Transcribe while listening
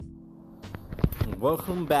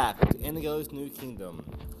welcome back to Indigo's New Kingdom,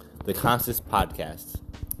 the Conscious Podcast.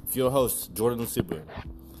 It's your host, Jordan Super.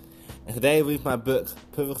 And today I read my book,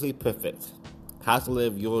 Perfectly Perfect, How to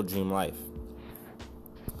Live Your Dream Life.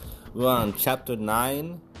 We're on chapter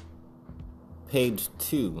 9, page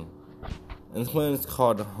 2, and this one is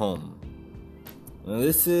called Home. Now,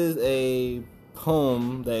 this is a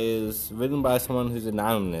poem that is written by someone who's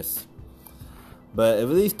anonymous, but it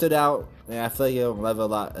really stood out, and I feel like you'll love it a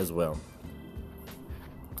lot as well.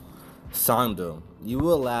 Sandra, you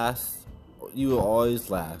will always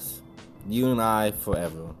last, you and I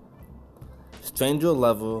forever. Stranger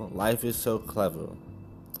lover, life is so clever,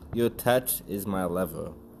 your touch is my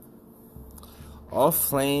lever. Our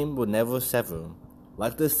flame will never sever,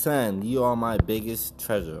 like the sun, you are my biggest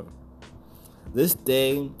treasure. This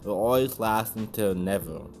day will always last until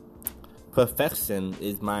never, perfection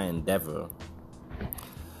is my endeavor.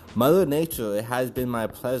 Mother Nature, it has been my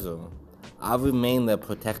pleasure, I'll remain the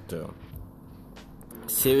protector.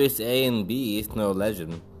 Sirius A and B is no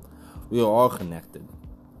legend, we are all connected.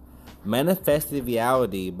 Manifested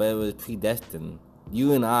reality, but it was predestined.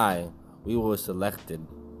 You and I, we were selected.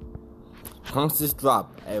 Conscious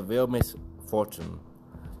drop, a real misfortune.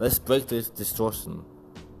 Let's break this distortion.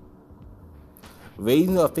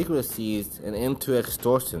 Raising our frequencies and into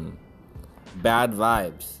extortion. Bad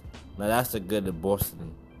vibes, now that's a good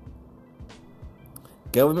abortion.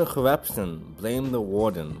 Government corruption, blame the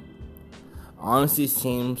warden. Honesty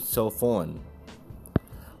seems so foreign.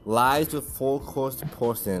 Lies with full-course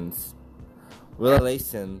portions.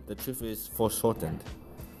 Revelation, the truth is foreshortened.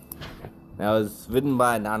 Now, it was written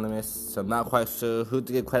by Anonymous, so I'm not quite sure who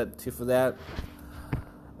to give credit to for that.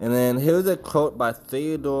 And then here's a quote by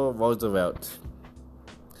Theodore Roosevelt.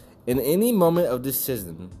 In any moment of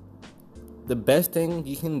decision, the best thing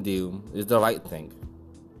you can do is the right thing.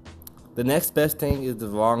 The next best thing is the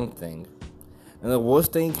wrong thing. And the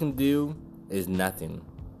worst thing you can do is nothing.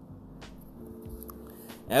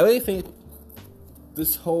 And I really think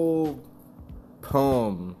this whole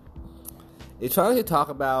poem is trying to talk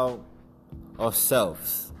about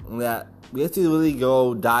ourselves. That we have to really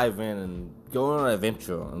go dive in and go on an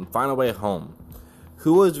adventure and find our way home.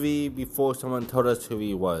 Who was we before someone told us who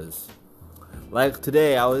we was? Like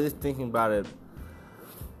today, I was just thinking about it.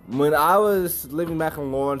 When I was living back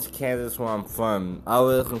in Lawrence, Kansas, where I'm from, I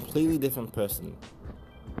was a completely different person.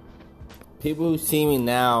 People who see me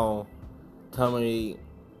now tell me,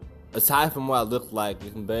 aside from what I look like, you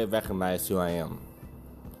can barely recognize who I am.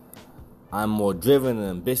 I'm more driven and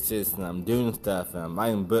ambitious, and I'm doing stuff, and I'm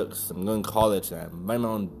writing books, I'm going to college, and I'm running my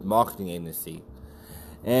own marketing agency.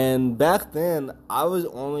 And back then, I was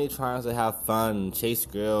only trying to have fun, chase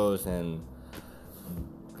girls, and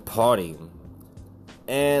party.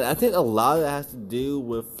 And I think a lot of that has to do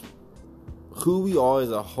with who we are as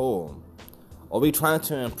a whole. Are we trying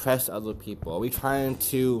to impress other people? Are we trying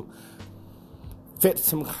to fit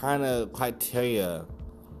some kind of criteria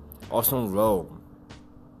or some role?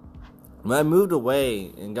 When I moved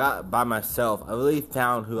away and got by myself, I really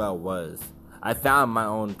found who I was. I found my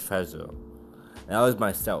own treasure. And that was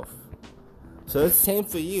myself. So it's the same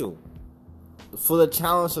for you. For the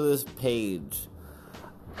challenge of this page,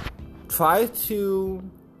 try to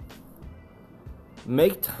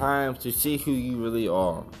make time to see who you really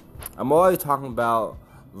are. I'm always talking about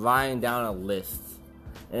writing down a list,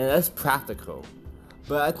 and that's practical.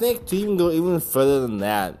 But I think to even go even further than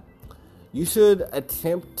that, you should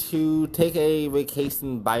attempt to take a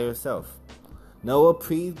vacation by yourself. No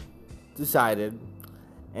pre-decided,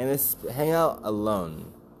 and just hang out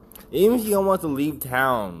alone. Even if you don't want to leave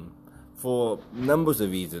town for numbers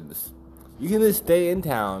of reasons, you can just stay in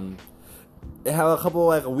town and have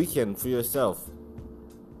a weekend for yourself.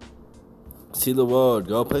 See the world,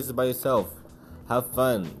 go places by yourself, have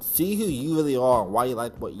fun, see who you really are, why you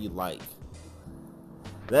like what you like.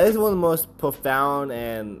 That is one of the most profound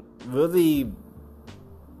and really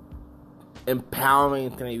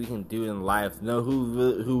empowering things we can do in life. Know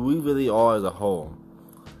who we really are as a whole.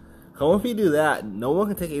 So once we do that, no one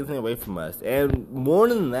can take anything away from us. And more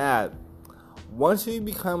than that, once we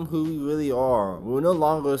become who we really are, we're no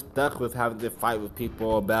longer stuck with having to fight with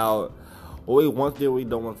people about what we want to do, what we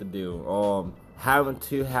don't want to do, or having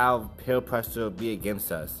to have peer pressure be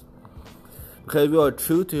against us. Because we are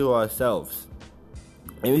true to ourselves.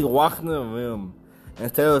 And we can walk into the room,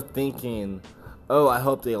 instead of thinking, oh, I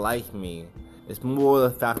hope they like me, it's more the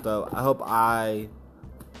fact of, I hope I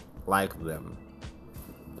like them.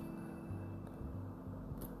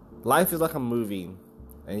 Life is like a movie,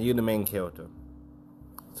 and you're the main character.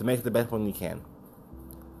 So make it the best one you can.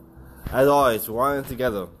 As always, we're all in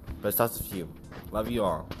together, but it starts with you. Love you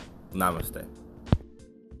all. Namaste.